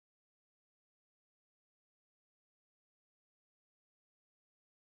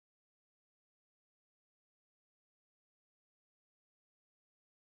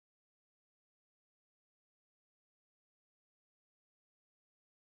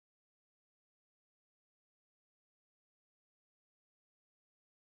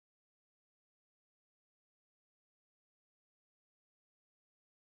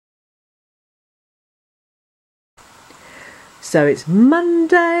So it's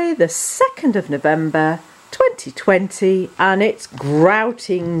Monday the 2nd of November 2020 and it's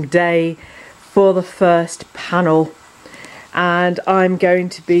grouting day for the first panel, and I'm going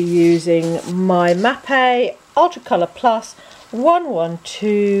to be using my Mapei Ultracolour Plus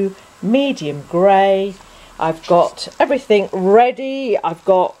 112 medium grey. I've got everything ready. I've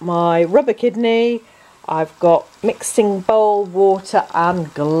got my rubber kidney, I've got mixing bowl, water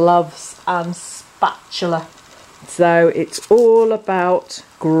and gloves and spatula. So it's all about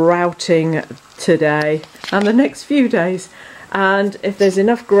grouting today and the next few days, and if there's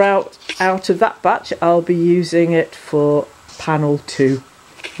enough grout out of that batch I'll be using it for panel 2.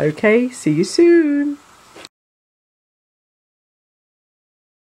 Okay, see you soon.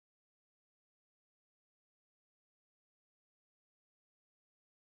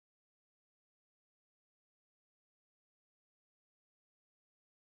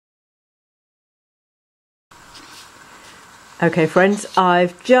 Okay friends,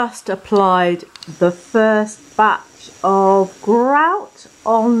 I've just applied the first batch of grout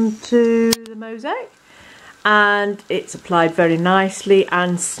onto the mosaic and it's applied very nicely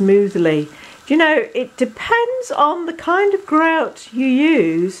and smoothly. You know, it depends on the kind of grout you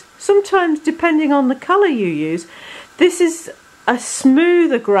use, sometimes depending on the colour you use. This is a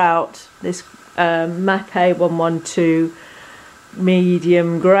smoother grout, this Mapei 112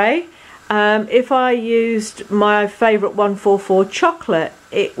 medium grey. If I used my favourite 144 chocolate,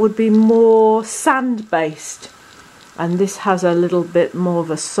 it would be more sand based, and this has a little bit more of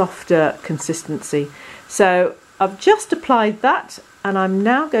a softer consistency. So I've just applied that and I'm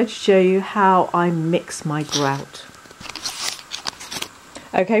now going to show you how I mix my grout.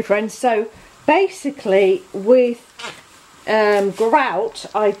 Okay friends, so basically with grout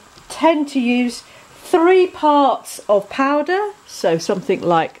I tend to use 3 parts of powder, so something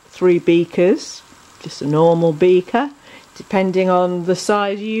like 3 beakers, just a normal beaker, depending on the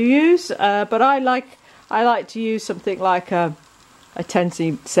size you use. But I like to use something like a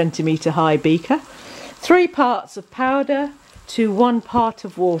 10 centimetre high beaker. 3 parts of powder to 1 part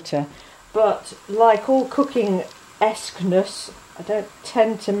of water. But like all cooking esqueness, I don't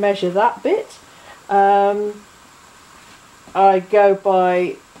tend to measure that bit. I go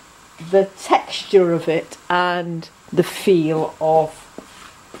by the texture of it and the feel of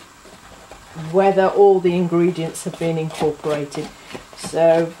whether all the ingredients have been incorporated.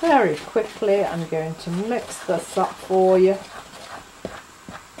 So very quickly I'm going to mix this up for you,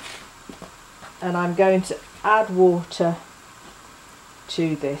 and I'm going to add water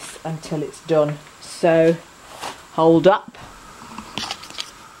to this until it's done. So hold up.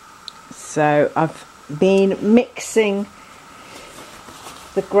 So I've been mixing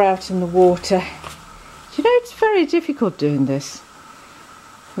the grout and the water. You know, it's very difficult doing this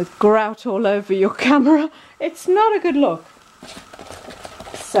with grout all over your camera. It's not a good look.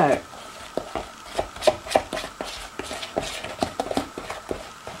 So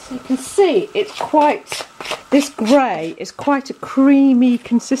you can see it's quite, this grey is quite a creamy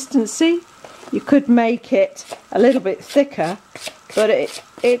consistency. You could make it a little bit thicker, but it's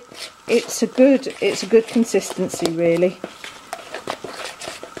a good consistency really.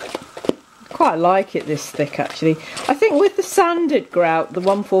 Quite like it this thick actually. I think with the sanded grout, the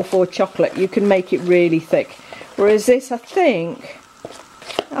 144 chocolate, you can make it really thick, whereas this I feel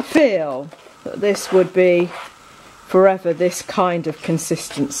that this would be forever this kind of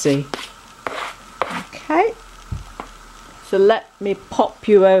consistency. Okay, so let me pop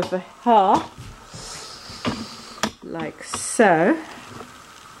you over here like so.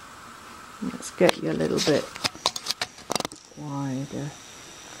 Let's get you a little bit wider.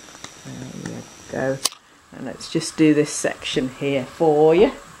 There you go. And let's just do this section here for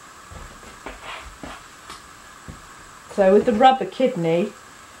you. So with the rubber kidney,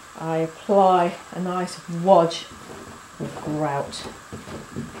 I apply a nice wodge of grout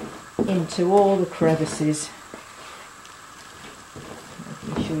into all the crevices,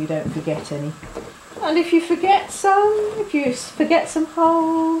 making sure you don't forget any. And if you forget some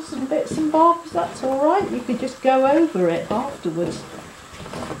holes and bits and bobs, that's alright. You could just go over it afterwards.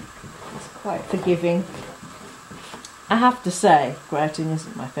 Quite forgiving. I have to say, grouting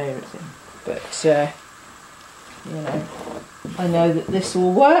isn't my favourite thing, but you know, I know that this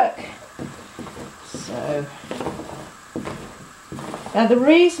will work. So now the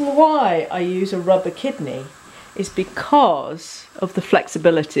reason why I use a rubber kidney is because of the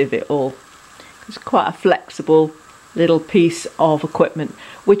flexibility of it all. It's quite a flexible little piece of equipment,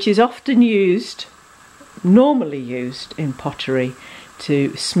 which is often used, normally used in pottery,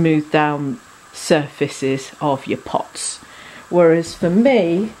 to smooth down surfaces of your pots, Whereas for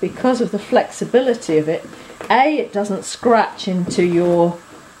me, because of the flexibility of it, A, it doesn't scratch into your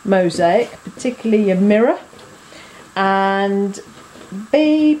mosaic, particularly your mirror, and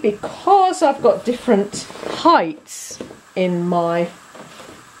B, because I've got different heights in my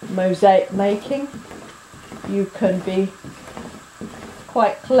mosaic making, you can be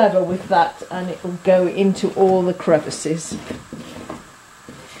quite clever with that and it will go into all the crevices.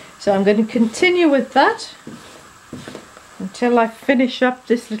 So I'm going to continue with that until I finish up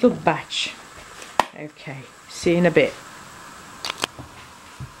this little batch. Okay, see you in a bit.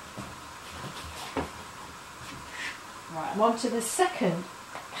 Right, I'm on to the second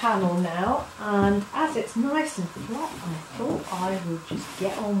panel now, and as it's nice and flat, I thought I would just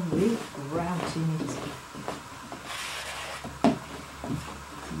get on with grouting it.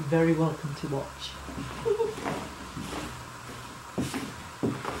 You're very welcome to watch.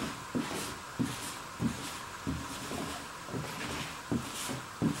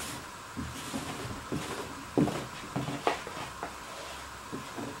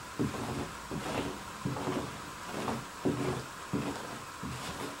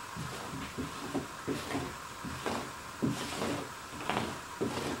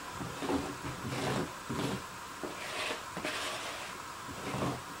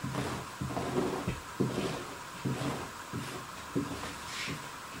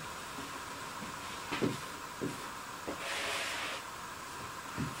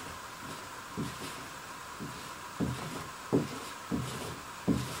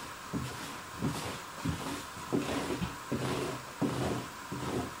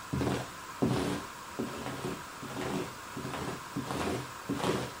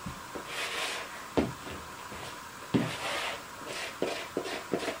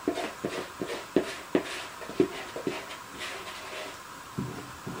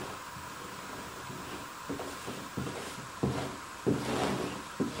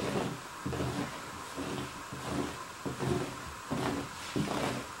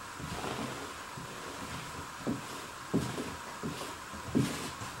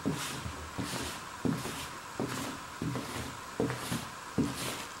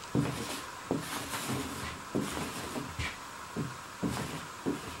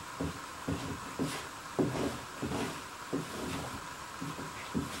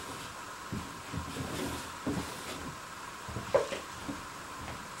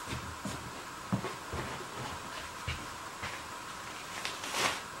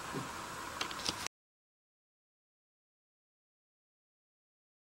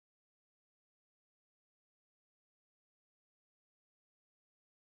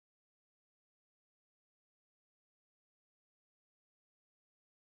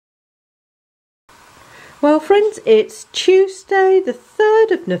 Well friends, it's Tuesday the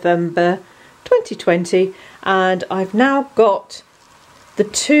 3rd of November 2020 and I've now got the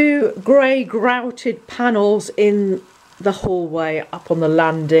two grey grouted panels in the hallway up on the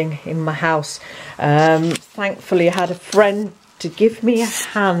landing in my house. Thankfully I had a friend to give me a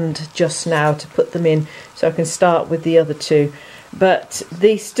hand just now to put them in so I can start with the other two. But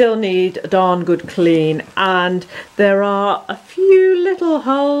these still need a darn good clean, and there are a few little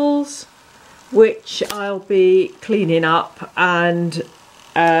holes which I'll be cleaning up and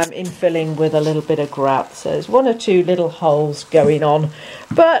infilling with a little bit of grout. So there's one or two little holes going on,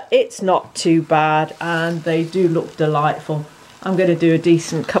 but it's not too bad and they do look delightful. I'm going to do a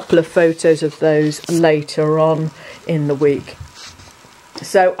decent couple of photos of those later on in the week.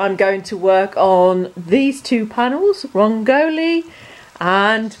 So I'm going to work on these two panels, Rongoli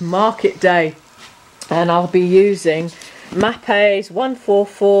and Market Day, and I'll be using Mapei's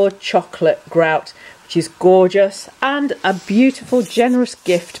 144 chocolate grout, which is gorgeous and a beautiful generous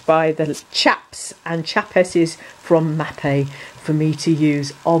gift by the chaps and chapesses from Mapei for me to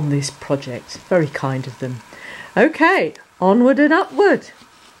use on this project. Very kind of them. Okay, onward and upward.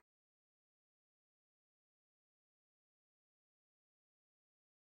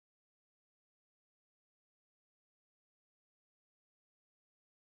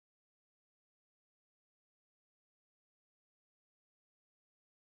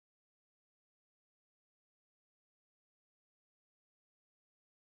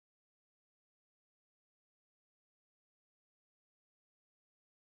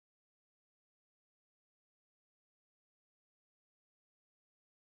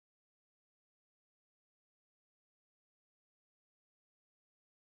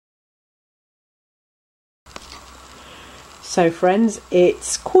 So friends,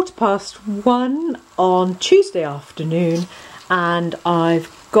 it's 1:15 on Tuesday afternoon and I've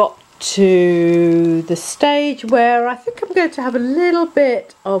got to the stage where I think I'm going to have a little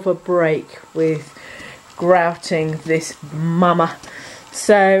bit of a break with grouting this mama.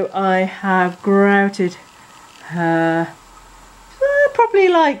 So I have grouted her, probably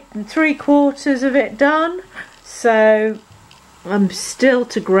like 3/4 of it done. So I'm still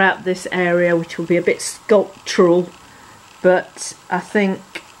to grout this area, which will be a bit sculptural, but I think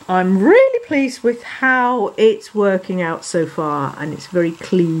I'm really pleased with how it's working out so far, and it's very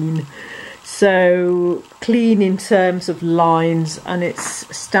clean. So clean in terms of lines, and it's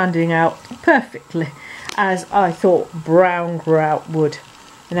standing out perfectly as I thought brown grout would.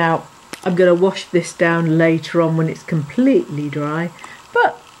 Now I'm going to wash this down later on when it's completely dry,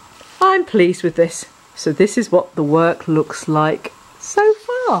 but I'm pleased with this. So this is what the work looks like so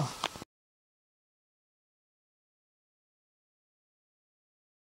far.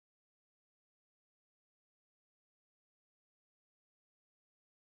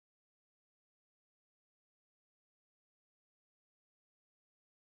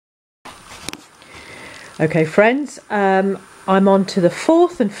 Okay friends, I'm on to the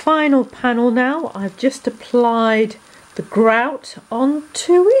 4th and final panel now. I've just applied the grout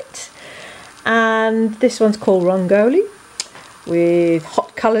onto it, and this one's called Rongoli with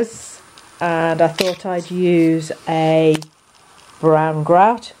hot colours, and I thought I'd use a brown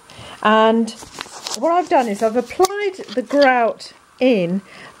grout. And what I've done is I've applied the grout in,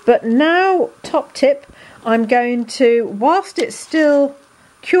 but now top tip, I'm going to, whilst it's still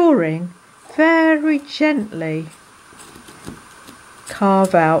curing, very gently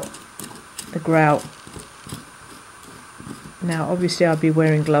carve out the grout. Now obviously I'll be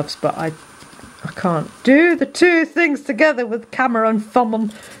wearing gloves, but I can't do the two things together with camera and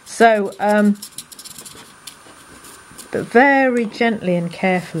thumb, so but very gently and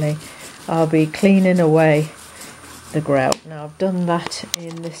carefully I'll be cleaning away the grout. Now I've done that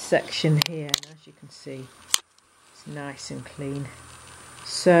in this section here, and as you can see it's nice and clean.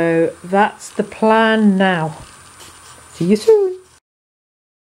 So that's the plan now. See you soon.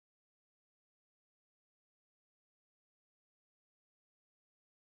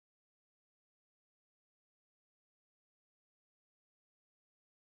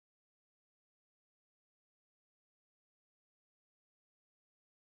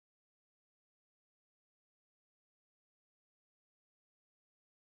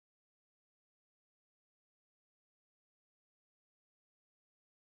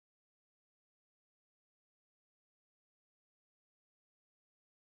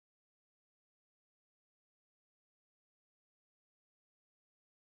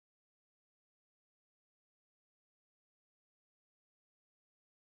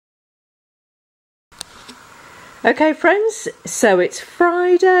 Okay friends, so it's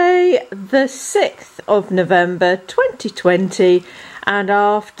Friday the 6th of November 2020, and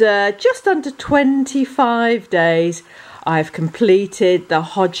after just under 25 days I've completed the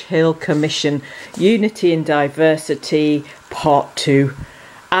Hodge Hill Commission Unity and Diversity Part 2.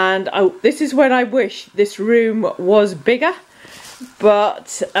 And this is when I wish this room was bigger,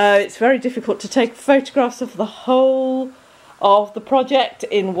 but it's very difficult to take photographs of the whole of the project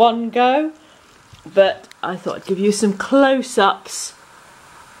in one go. But I thought I'd give you some close-ups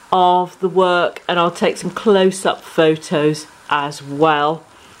of the work, and I'll take some close-up photos as well.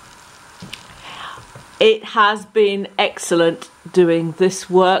 It has been excellent doing this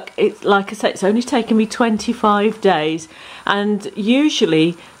work. It's like I say, it's only taken me 25 days, and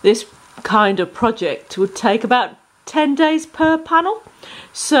usually this kind of project would take about 10 days per panel.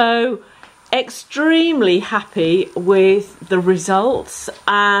 So extremely happy with the results,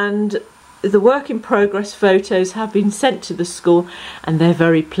 and the work in progress photos have been sent to the school and they're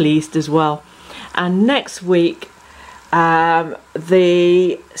very pleased as well. And next week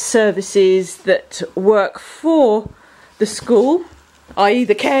the services that work for the school, i.e.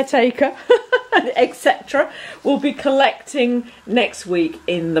 the caretaker etc., will be collecting next week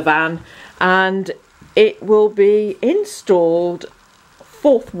in the van, and it will be installed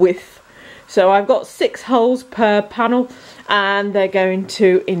forthwith. So I've got 6 holes per panel, and they're going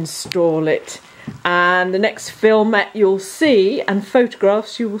to install it. And the next filmette you'll see, and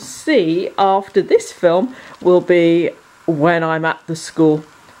photographs you will see after this film, will be when I'm at the school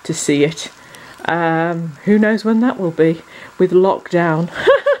to see it. Who knows when that will be, with lockdown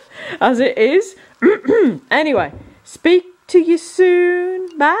as it is. Anyway, speak to you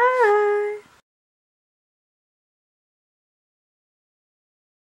soon. Bye.